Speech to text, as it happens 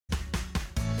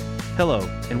Hello,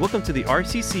 and welcome to the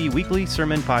RCC Weekly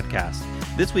Sermon Podcast.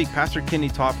 This week, Pastor Kenny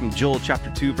taught from Joel chapter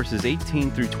 2, verses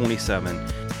 18 through 27,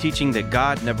 teaching that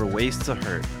God never wastes a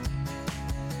hurt.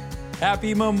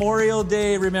 Happy Memorial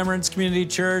Day, Remembrance Community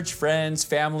Church, friends,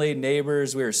 family,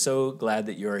 neighbors. We are so glad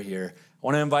that you're here. I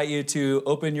want to invite you to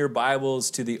open your Bibles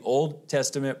to the Old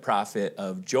Testament prophet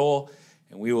of Joel,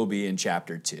 and we will be in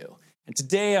chapter 2. And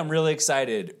today I'm really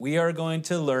excited. We are going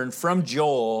to learn from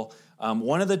Joel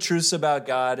one of the truths about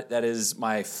God that is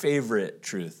my favorite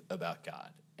truth about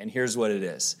God. And here's what it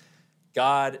is.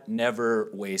 God never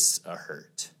wastes a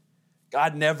hurt.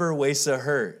 God never wastes a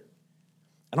hurt.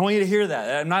 I don't want you to hear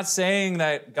that. I'm not saying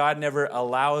that God never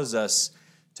allows us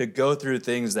to go through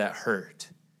things that hurt.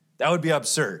 That would be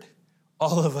absurd.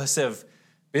 All of us have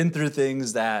been through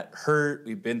things that hurt.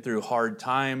 We've been through hard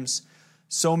times.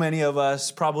 So many of us,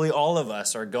 probably all of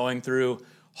us, are going through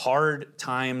hard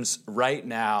times right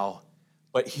now.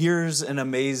 But here's an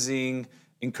amazing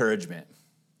encouragement.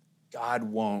 God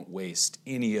won't waste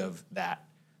any of that.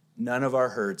 None of our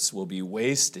hurts will be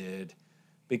wasted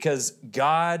because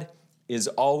God is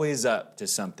always up to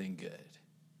something good.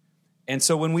 And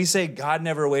so when we say God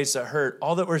never wastes a hurt,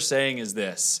 all that we're saying is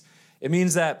this. It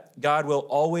means that God will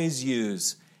always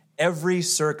use every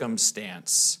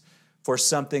circumstance for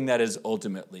something that is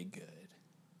ultimately good.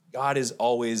 God is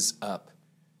always up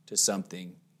to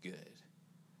something good.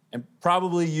 And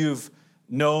probably you've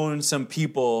known some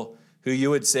people who you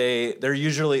would say they're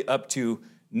usually up to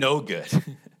no good.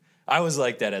 I was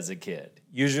like that as a kid.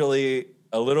 Usually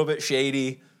a little bit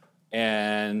shady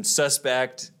and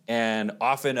suspect and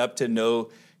often up to no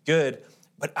good.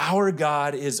 But our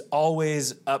God is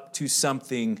always up to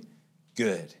something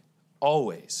good.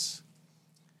 Always.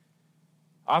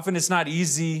 Often it's not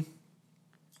easy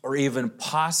or even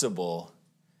possible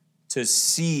to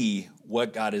see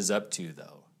what God is up to,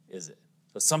 though, is it?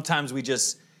 So sometimes we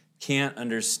just can't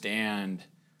understand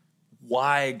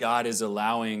why God is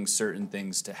allowing certain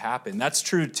things to happen. That's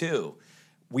true, too.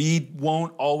 We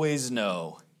won't always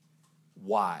know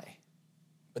why.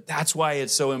 But that's why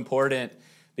it's so important,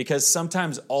 because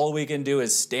sometimes all we can do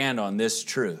is stand on this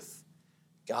truth.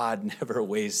 God never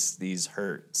wastes these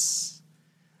hurts.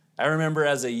 I remember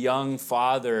as a young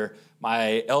father,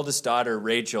 my eldest daughter,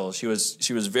 Rachel, she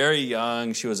was very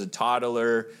young. She was a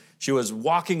toddler. She was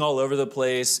walking all over the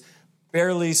place,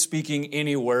 barely speaking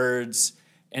any words,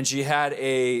 and she had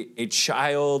a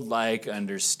childlike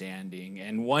understanding.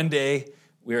 And one day,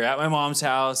 we were at my mom's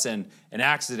house, and an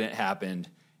accident happened,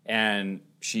 and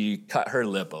she cut her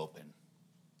lip open.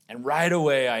 And right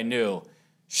away, I knew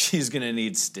she's going to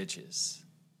need stitches.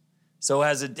 So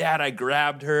as a dad, I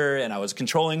grabbed her, and I was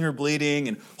controlling her bleeding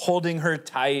and holding her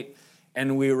tight,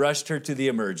 and we rushed her to the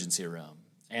emergency room.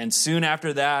 And soon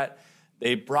after that,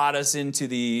 they brought us into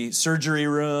the surgery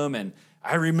room, and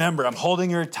I remember I'm holding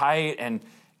her tight,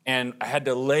 and I had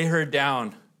to lay her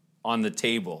down on the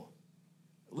table.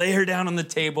 Lay her down on the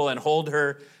table and hold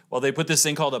her while they put this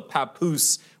thing called a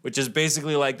papoose, which is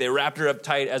basically like they wrapped her up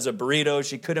tight as a burrito.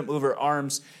 She couldn't move her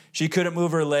arms. She couldn't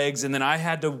move her legs. And then I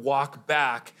had to walk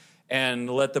back and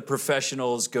let the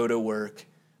professionals go to work.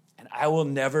 And I will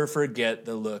never forget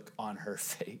the look on her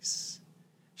face.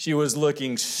 She was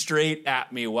looking straight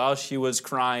at me while she was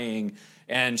crying,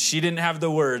 and she didn't have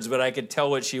the words, but I could tell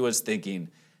what she was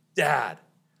thinking. Dad,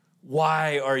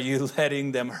 why are you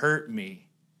letting them hurt me?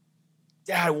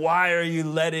 Dad, why are you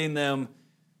letting them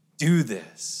do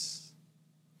this?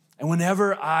 And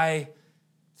whenever I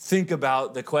think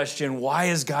about the question, why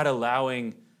is God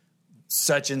allowing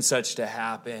such and such to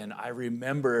happen, I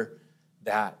remember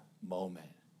that moment.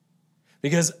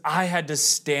 Because I had to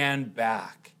stand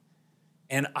back.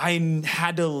 And I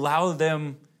had to allow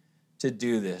them to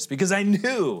do this because I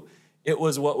knew it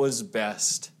was what was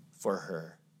best for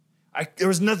her. There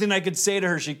was nothing I could say to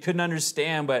her she couldn't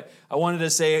understand, but I wanted to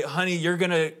say, honey, you're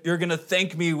gonna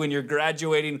thank me when you're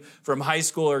graduating from high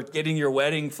school or getting your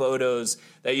wedding photos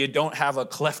that you don't have a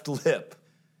cleft lip.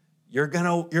 You're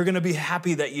gonna be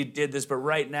happy that you did this, but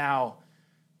right now,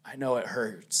 I know it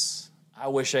hurts. I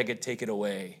wish I could take it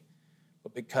away,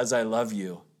 but because I love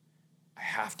you, I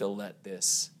have to let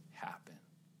this happen.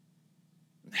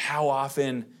 How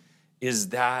often is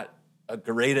that a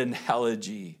great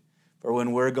analogy for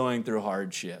when we're going through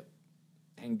hardship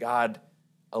and God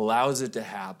allows it to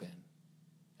happen?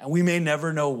 And we may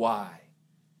never know why.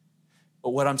 But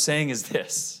what I'm saying is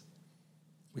this.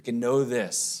 We can know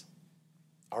this.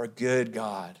 Our good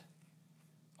God,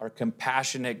 our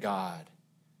compassionate God,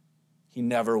 He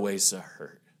never wastes a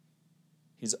hurt.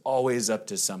 He's always up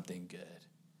to something good.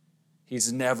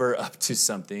 He's never up to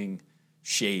something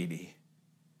shady.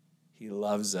 He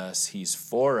loves us. He's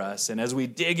for us. And as we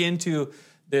dig into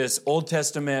this Old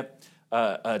Testament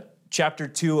chapter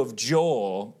 2 of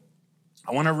Joel,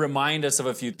 I want to remind us of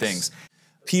a few things.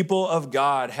 People of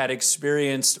God had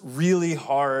experienced really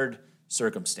hard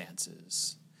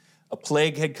circumstances. A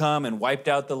plague had come and wiped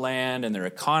out the land, and their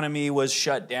economy was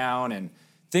shut down, and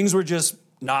things were just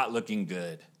not looking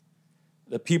good.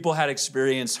 The people had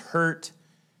experienced hurt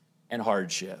and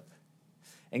hardship.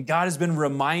 And God has been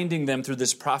reminding them through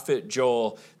this prophet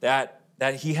Joel that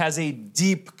he has a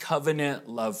deep covenant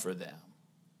love for them.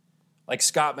 Like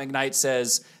Scott McKnight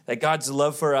says, that God's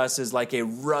love for us is like a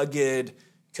rugged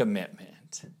commitment.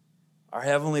 Our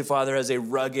Heavenly Father has a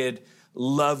rugged,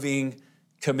 loving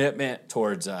commitment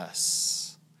towards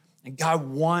us. And God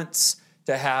wants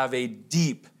to have a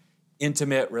deep,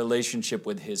 intimate relationship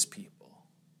with his people.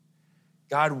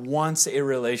 God wants a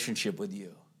relationship with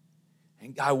you.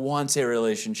 And God wants a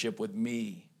relationship with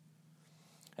me.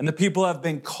 And the people have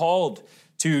been called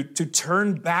to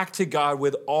turn back to God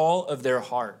with all of their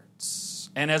hearts.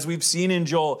 And as we've seen in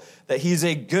Joel, that he's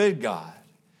a good God,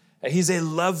 that he's a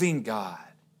loving God,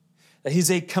 that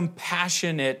he's a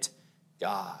compassionate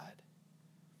God.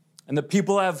 And the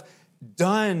people have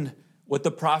done what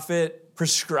the prophet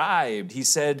prescribed. He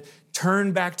said,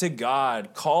 turn back to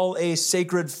God, call a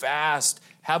sacred fast,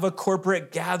 have a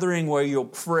corporate gathering where you'll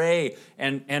pray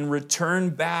and return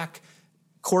back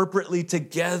corporately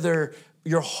together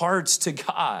your hearts to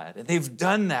God. And they've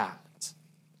done that.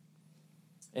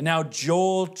 And now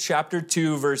Joel chapter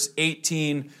 2, verse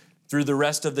 18 through the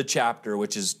rest of the chapter,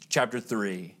 which is chapter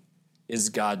 3, is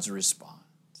God's response.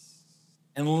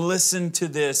 And listen to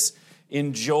this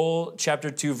in Joel chapter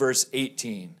 2, verse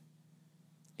 18.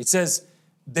 It says,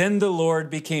 then the Lord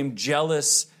became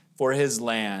jealous for his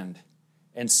land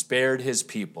and spared his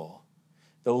people.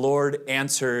 The Lord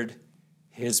answered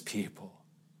his people.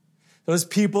 Those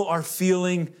people are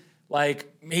feeling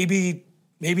like maybe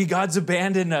God's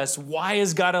abandoned us. Why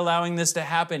is God allowing this to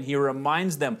happen? He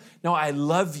reminds them, no, I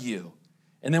love you.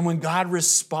 And then when God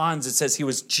responds, it says he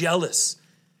was jealous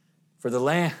for the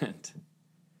land.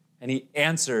 And he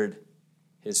answered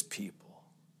his people.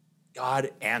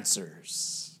 God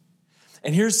answers.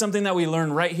 And here's something that we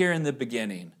learn right here in the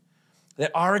beginning,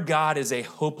 that our God is a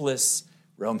hopeless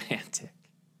romantic.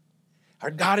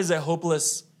 Our God is a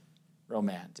hopeless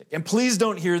romantic. And please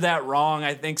don't hear that wrong.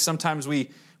 I think sometimes we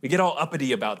get all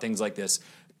uppity about things like this.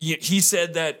 He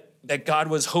said that God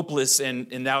was hopeless and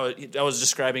that was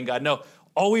describing God. No,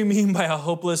 all we mean by a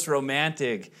hopeless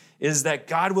romantic is that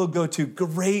God will go to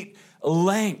great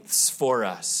lengths for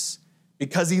us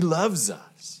because he loves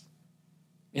us.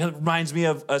 It reminds me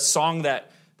of a song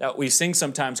that we sing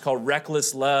sometimes called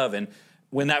Reckless Love. And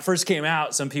when that first came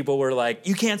out, some people were like,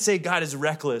 you can't say God is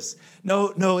reckless.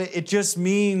 No, it just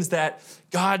means that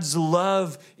God's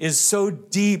love is so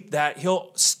deep that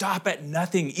he'll stop at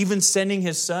nothing, even sending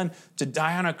his son to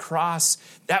die on a cross.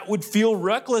 That would feel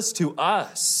reckless to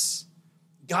us.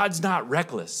 God's not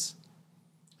reckless,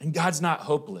 and God's not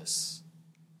hopeless,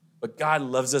 but God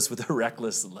loves us with a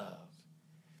reckless love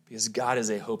because God is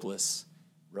a hopeless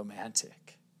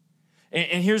romantic.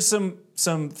 And here's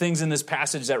some things in this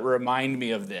passage that remind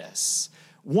me of this.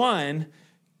 One,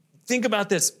 think about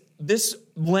this. This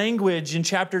language in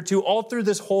chapter 2, all through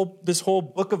this whole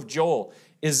book of Joel,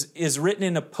 is written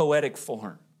in a poetic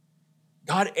form.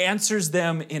 God answers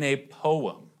them in a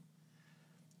poem.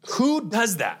 Who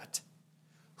does that?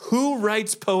 Who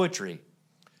writes poetry?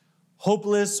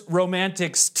 Hopeless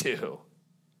romantics do.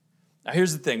 Now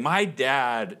here's the thing. My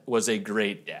dad was a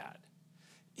great dad.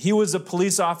 He was a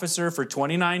police officer for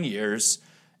 29 years,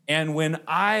 and when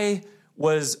I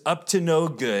was up to no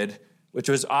good, which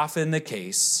was often the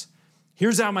case,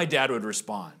 here's how my dad would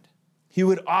respond. He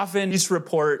would often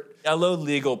report yellow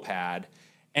legal pad,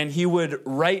 and he would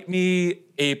write me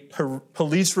a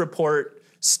police report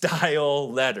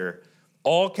style letter,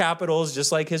 all capitals,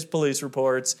 just like his police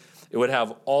reports. It would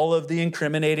have all of the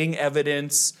incriminating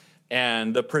evidence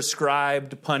and the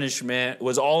prescribed punishment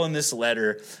was all in this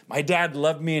letter. My dad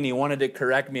loved me and he wanted to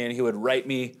correct me and he would write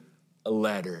me a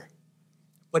letter.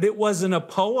 But it wasn't a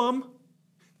poem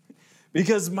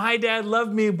because my dad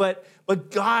loved me, but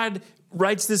God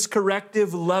writes this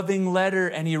corrective, loving letter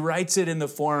and he writes it in the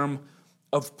form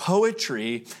of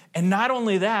poetry. And not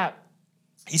only that,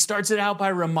 he starts it out by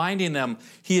reminding them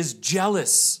he is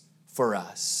jealous for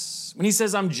us. When he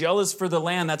says, I'm jealous for the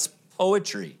land, that's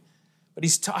poetry. But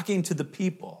he's talking to the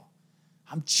people.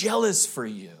 I'm jealous for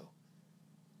you.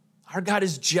 Our God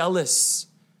is jealous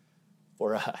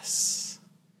for us.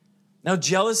 Now,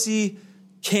 jealousy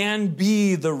can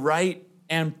be the right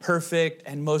and perfect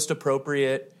and most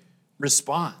appropriate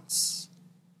response.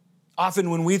 Often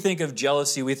when we think of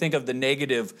jealousy, we think of the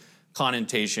negative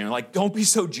connotation, like don't be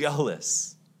so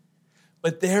jealous.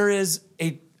 But there is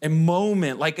a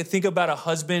moment, like think about a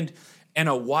husband and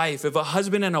a wife. If a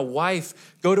husband and a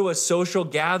wife go to a social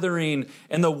gathering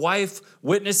and the wife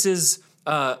witnesses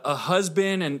a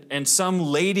husband and some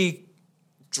lady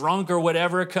drunk or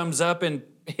whatever comes up and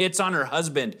hits on her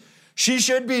husband, she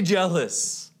should be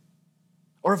jealous.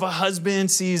 Or if a husband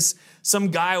sees some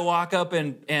guy walk up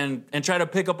and try to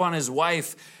pick up on his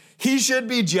wife, he should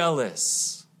be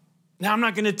jealous. Now, I'm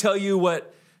not going to tell you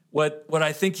what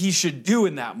I think he should do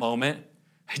in that moment.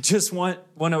 I just want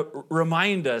to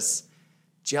remind us,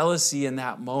 jealousy in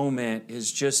that moment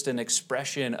is just an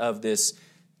expression of this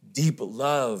deep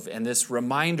love and this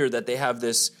reminder that they have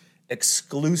this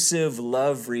exclusive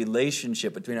love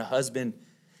relationship between a husband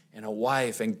and a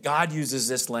wife. And God uses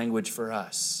this language for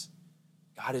us.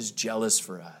 God is jealous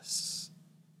for us.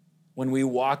 When we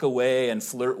walk away and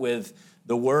flirt with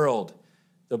the world,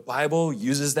 the Bible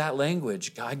uses that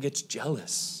language. God gets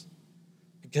jealous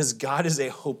because God is a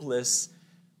hopeless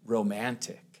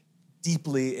romantic,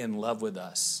 deeply in love with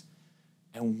us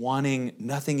and wanting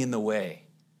nothing in the way,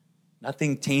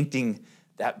 nothing tainting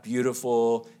that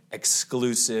beautiful,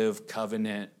 exclusive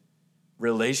covenant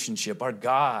relationship. Our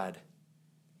God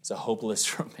is a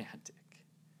hopeless romantic.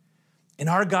 And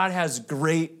our God has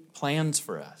great plans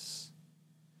for us.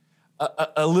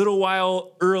 A little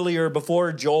while earlier,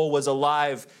 before Joel was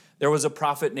alive, there was a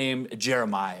prophet named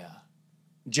Jeremiah.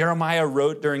 Jeremiah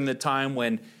wrote during the time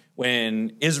when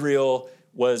Israel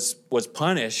was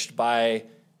punished by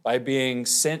being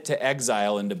sent to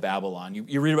exile into Babylon.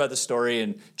 You read about the story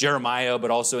in Jeremiah, but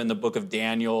also in the book of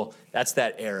Daniel. That's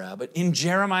that era. But in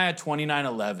Jeremiah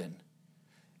 29:11,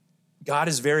 God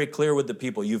is very clear with the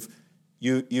people. You've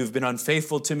been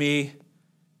unfaithful to me,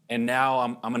 and now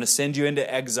I'm going to send you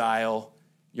into exile.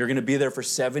 You're going to be there for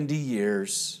 70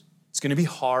 years. It's going to be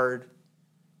hard,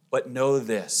 but know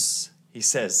this. He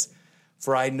says,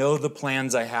 for I know the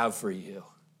plans I have for you.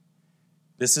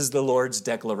 This is the Lord's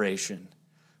declaration.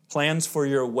 Plans for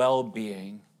your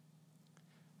well-being,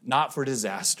 not for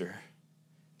disaster,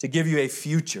 to give you a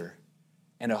future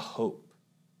and a hope.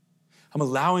 I'm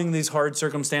allowing these hard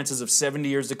circumstances of 70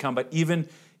 years to come, but even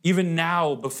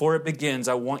now, before it begins,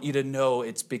 I want you to know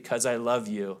it's because I love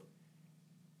you,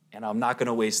 and I'm not going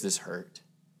to waste this hurt.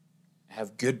 I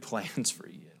have good plans for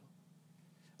you.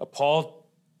 Paul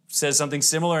says something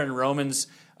similar in Romans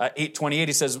 8:28.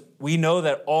 He says, we know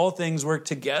that all things work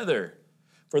together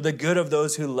for the good of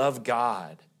those who love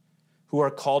God, who are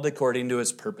called according to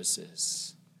his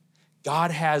purposes.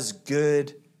 God has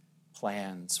good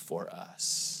plans for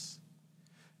us.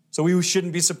 So we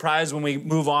shouldn't be surprised when we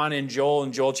move on in Joel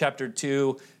chapter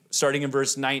 2, starting in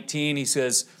verse 19. He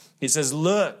says,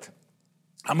 look,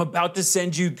 I'm about to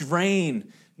send you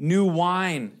grain, new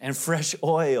wine, and fresh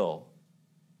oil.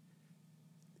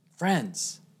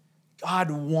 Friends,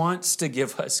 God wants to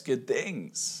give us good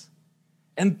things.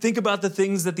 And think about the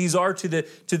things that these are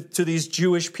to these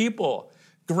Jewish people.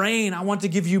 Grain, I want to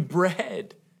give you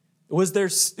bread. It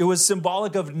was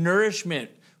symbolic of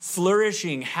nourishment,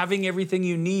 flourishing, having everything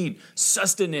you need,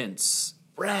 sustenance,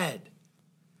 bread,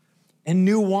 and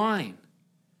new wine.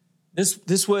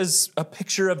 This was a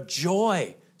picture of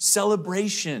joy,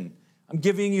 celebration. I'm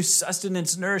giving you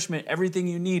sustenance, nourishment, everything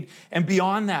you need. And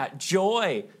beyond that,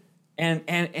 joy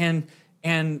and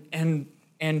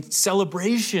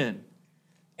celebration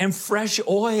and fresh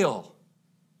oil,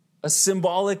 a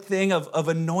symbolic thing of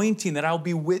anointing, that I'll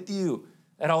be with you,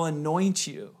 that I'll anoint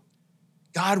you.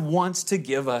 God wants to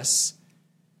give us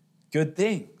good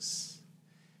things.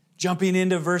 Jumping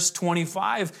into verse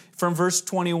 25, from verse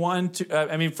 21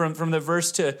 from the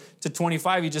verse to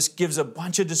 25, he just gives a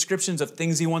bunch of descriptions of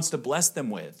things he wants to bless them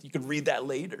with. You could read that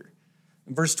later.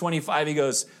 In verse 25, he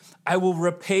goes, I will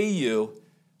repay you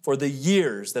for the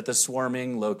years that the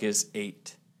swarming locust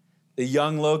ate. The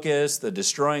young locust, the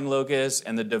destroying locust,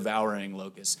 and the devouring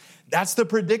locust. That's the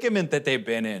predicament that they've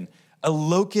been in. A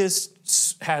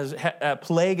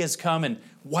plague has come and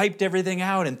wiped everything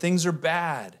out, and things are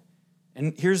bad.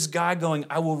 And here's God going,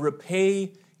 I will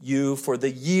repay you for the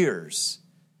years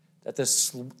that the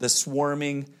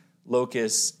swarming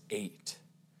locusts ate.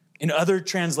 In other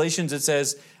translations, it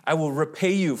says, I will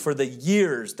repay you for the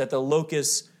years that the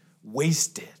locusts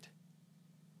wasted.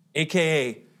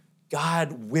 AKA,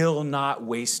 God will not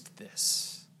waste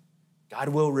this. God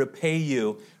will repay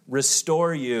you,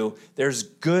 restore you. There's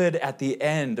good at the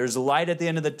end. There's light at the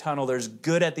end of the tunnel. There's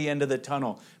good at the end of the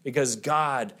tunnel, because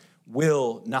God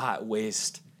will not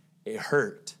waste a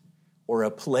hurt or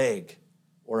a plague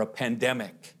or a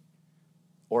pandemic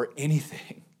or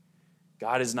anything.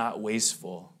 God is not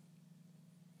wasteful.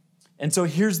 And so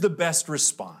here's the best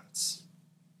response.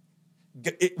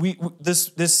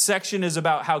 This section is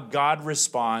about how God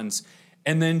responds.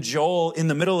 And then Joel, in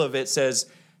the middle of it, says,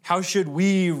 how should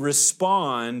we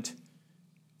respond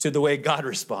to the way God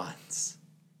responds?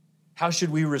 How should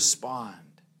we respond?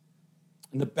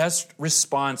 And the best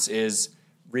response is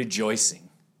rejoicing.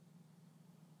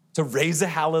 To raise a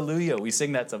hallelujah. We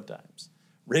sing that sometimes.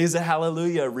 Raise a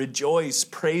hallelujah, rejoice,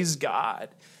 praise God.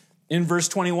 In verse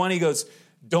 21, he goes,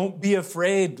 don't be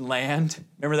afraid, land.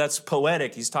 Remember, that's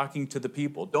poetic. He's talking to the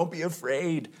people. Don't be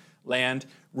afraid, land.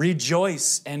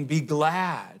 Rejoice and be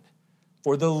glad,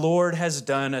 for the Lord has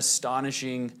done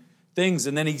astonishing things.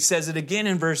 And then he says it again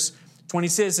in verse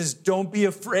 26. It says, don't be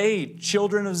afraid,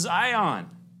 children of Zion.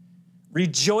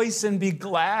 Rejoice and be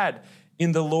glad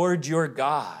in the Lord your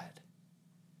God.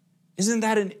 Isn't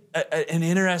that an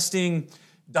interesting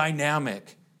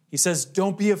dynamic? He says,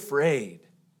 don't be afraid.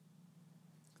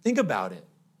 Think about it.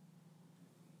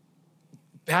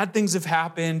 Bad things have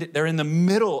happened. They're in the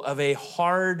middle of a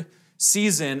hard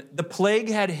season. The plague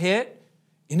had hit,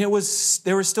 and they were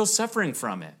still suffering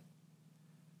from it.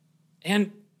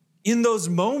 And in those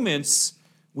moments,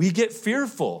 we get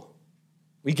fearful.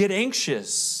 We get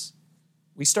anxious.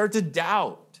 We start to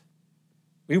doubt.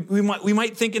 We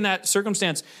might think in that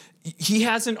circumstance, he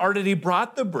hasn't already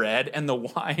brought the bread and the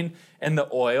wine and the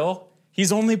oil.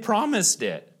 He's only promised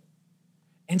it.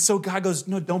 And so God goes,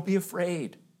 no, don't be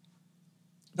afraid.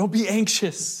 Don't be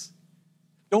anxious.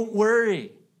 Don't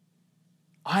worry.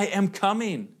 I am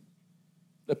coming.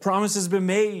 The promise has been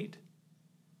made.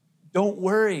 Don't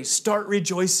worry. Start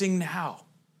rejoicing now.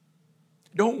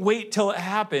 Don't wait till it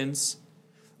happens.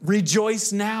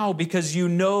 Rejoice now because you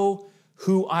know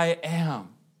who I am.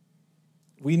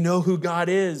 We know who God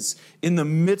is. In the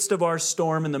midst of our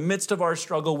storm, in the midst of our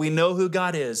struggle, we know who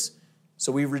God is.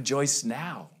 So we rejoice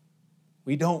now.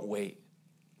 We don't wait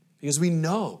because we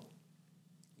know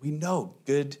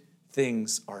good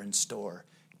things are in store.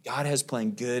 God has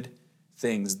planned good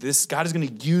things. God is going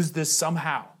to use this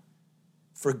somehow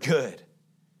for good.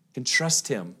 I can trust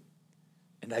him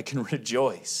and I can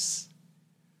rejoice.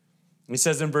 He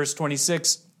says in verse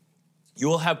 26, you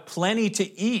will have plenty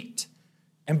to eat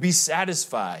and be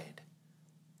satisfied.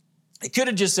 It could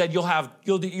have just said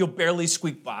you'll barely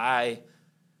squeak by.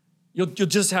 You'll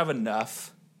just have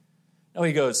enough. No,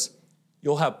 he goes,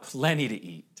 you'll have plenty to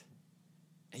eat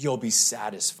and you'll be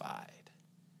satisfied.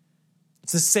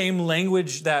 It's the same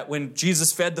language that when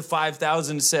Jesus fed the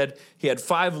 5,000 said he had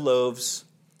 5 loaves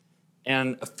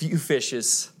and a few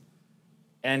fishes,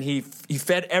 and he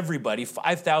fed everybody,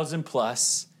 5,000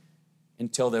 plus,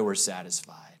 until they were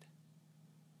satisfied.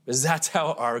 Because that's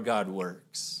how our God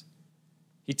works.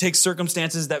 He takes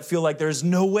circumstances that feel like there's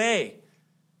no way,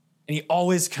 and he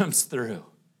always comes through.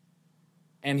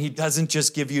 And he doesn't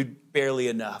just give you barely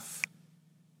enough.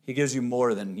 He gives you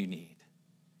more than you need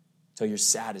until you're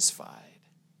satisfied.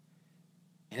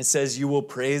 And it says, you will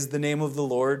praise the name of the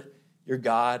Lord, your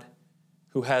God,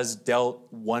 who has dealt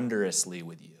wondrously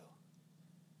with you.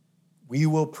 We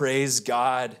will praise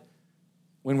God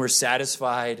when we're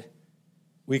satisfied.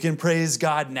 We can praise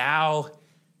God now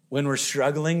when we're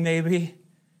struggling, maybe,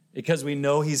 because we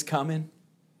know he's coming.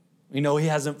 We know he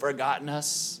hasn't forgotten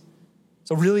us.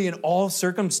 So really, in all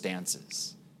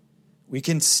circumstances, we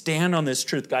can stand on this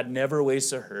truth. God never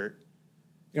wastes a hurt.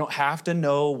 You don't have to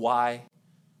know why.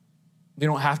 You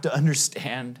don't have to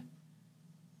understand.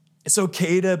 It's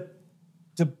okay to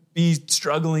be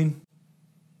struggling.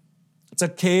 It's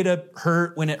okay to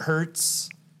hurt when it hurts.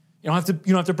 You don't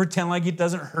have to pretend like it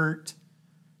doesn't hurt.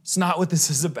 It's not what this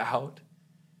is about.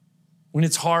 When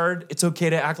it's hard, it's okay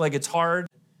to act like it's hard.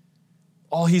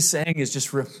 All he's saying is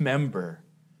just remember,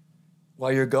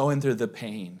 while you're going through the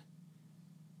pain,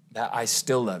 that I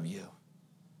still love you.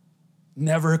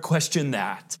 Never question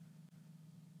that.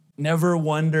 Never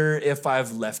wonder if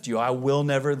I've left you. I will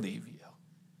never leave you.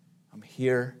 I'm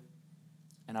here,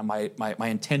 and my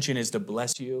intention is to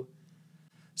bless you.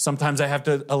 Sometimes I have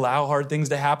to allow hard things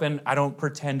to happen. I don't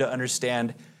pretend to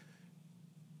understand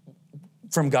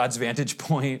from God's vantage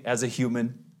point as a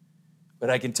human, but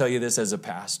I can tell you this as a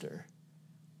pastor.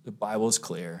 The Bible is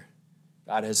clear.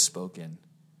 God has spoken.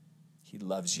 He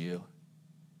loves you.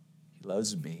 He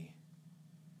loves me.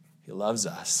 He loves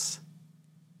us.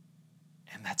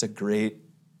 And that's a great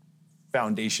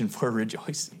foundation for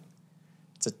rejoicing.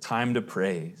 It's a time to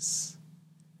praise.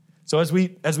 So as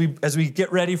we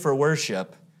get ready for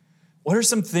worship, what are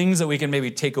some things that we can maybe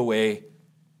take away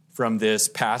from this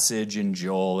passage in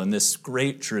Joel and this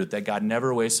great truth that God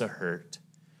never wastes a hurt?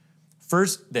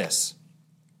 First, this.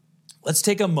 Let's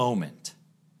take a moment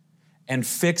and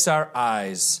fix our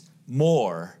eyes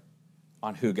more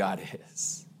on who God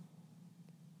is.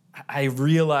 I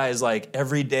realize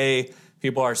every day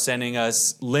People are sending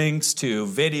us links to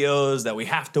videos that we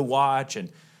have to watch, and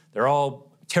they're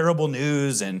all terrible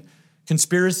news and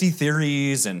conspiracy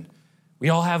theories, and we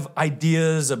all have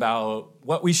ideas about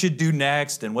what we should do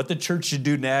next and what the church should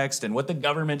do next and what the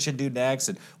government should do next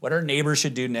and what our neighbors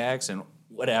should do next and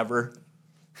whatever,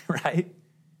 right?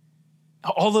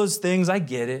 All those things, I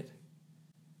get it.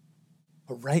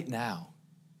 But right now,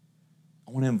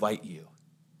 I want to invite you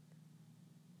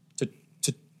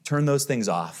to turn those things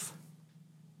off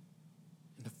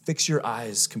and to fix your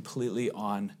eyes completely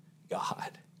on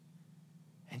God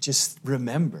and just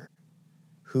remember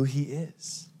who he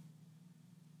is,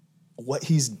 what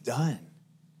he's done,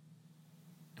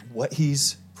 and what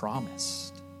he's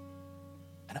promised.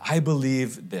 And I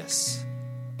believe this: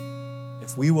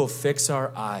 if we will fix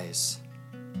our eyes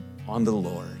on the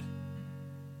Lord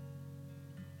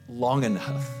long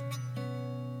enough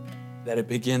that it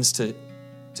begins to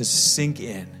sink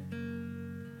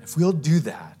in, if we'll do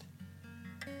that,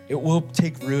 it will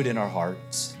take root in our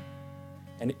hearts,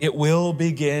 and it will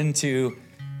begin to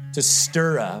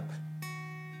stir up.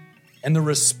 And the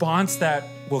response that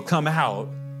will come out,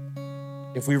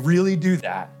 if we really do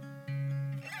that,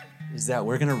 is that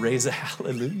we're going to raise a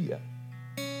hallelujah.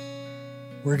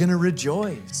 We're going to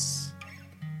rejoice.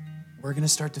 We're going to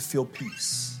start to feel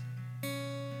peace.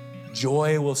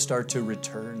 Joy will start to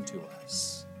return to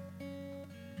us.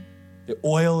 The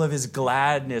oil of his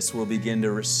gladness will begin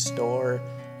to restore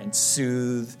and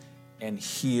soothe and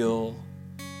heal.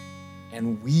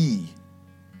 And we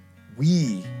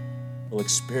will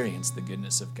experience the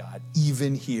goodness of God,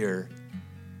 even here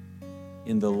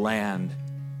in the land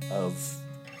of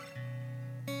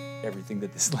everything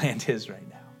that this land is right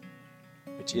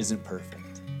now, which isn't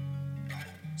perfect.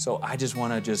 So I just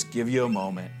want to give you a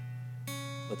moment.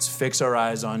 Let's fix our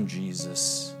eyes on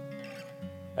Jesus.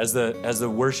 As the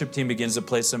worship team begins to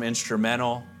play some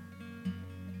instrumental,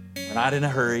 we're not in a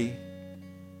hurry.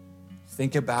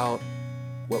 Think about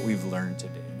what we've learned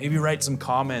today. Maybe write some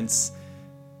comments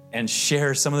and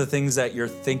share some of the things that you're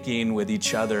thinking with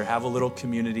each other. Have a little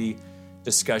community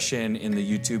discussion in the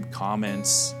YouTube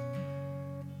comments.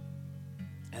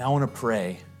 And I want to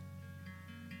pray.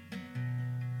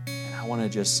 And I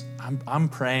want to I'm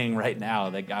praying right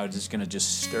now that God is just going to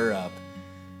stir up,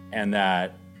 and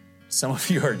that some of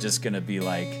you are just going to be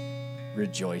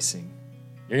rejoicing.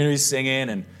 You're going to be singing,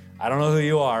 and I don't know who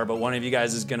you are, but one of you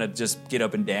guys is going to just get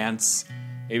up and dance.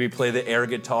 Maybe play the air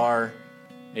guitar.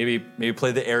 Maybe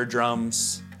play the air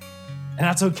drums. And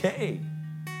that's okay.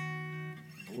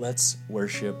 Let's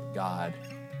worship God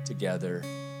together.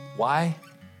 Why?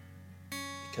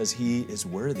 Because he is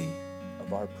worthy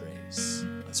of our praise.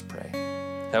 Let's pray.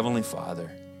 Heavenly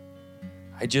Father,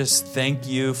 I just thank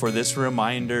you for this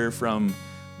reminder from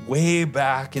way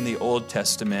back in the Old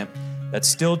Testament that's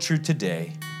still true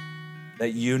today,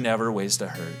 that you never waste a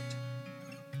hurt.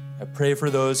 I pray for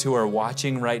those who are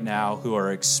watching right now, who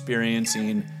are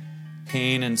experiencing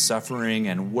pain and suffering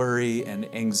and worry and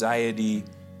anxiety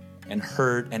and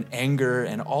hurt and anger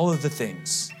and all of the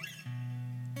things.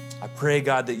 I pray,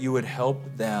 God, that you would help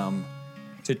them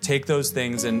to take those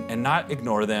things and not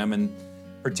ignore them and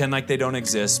pretend like they don't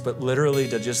exist, but literally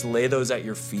to just lay those at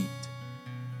your feet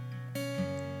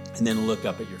and then look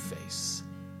up at your face.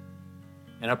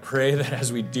 And I pray that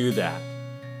as we do that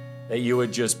you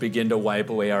would just begin to wipe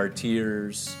away our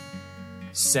tears,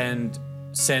 send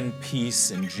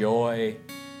peace and joy,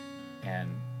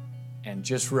 and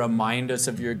just remind us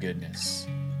of your goodness.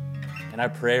 And I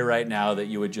pray right now that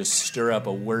you would just stir up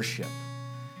a worship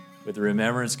with the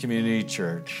Remembrance Community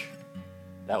Church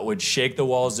that would shake the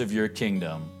walls of your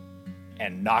kingdom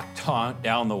and knock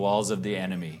down the walls of the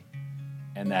enemy,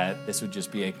 and that this would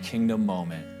just be a kingdom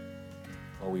moment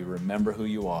where we remember who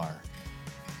you are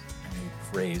and we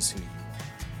praise who you are.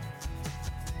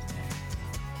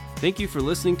 Thank you for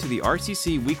listening to the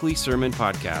RCC Weekly Sermon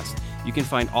Podcast. You can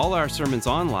find all our sermons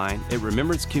online at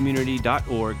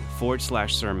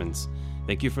remembrancecommunity.org/sermons.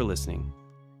 Thank you for listening.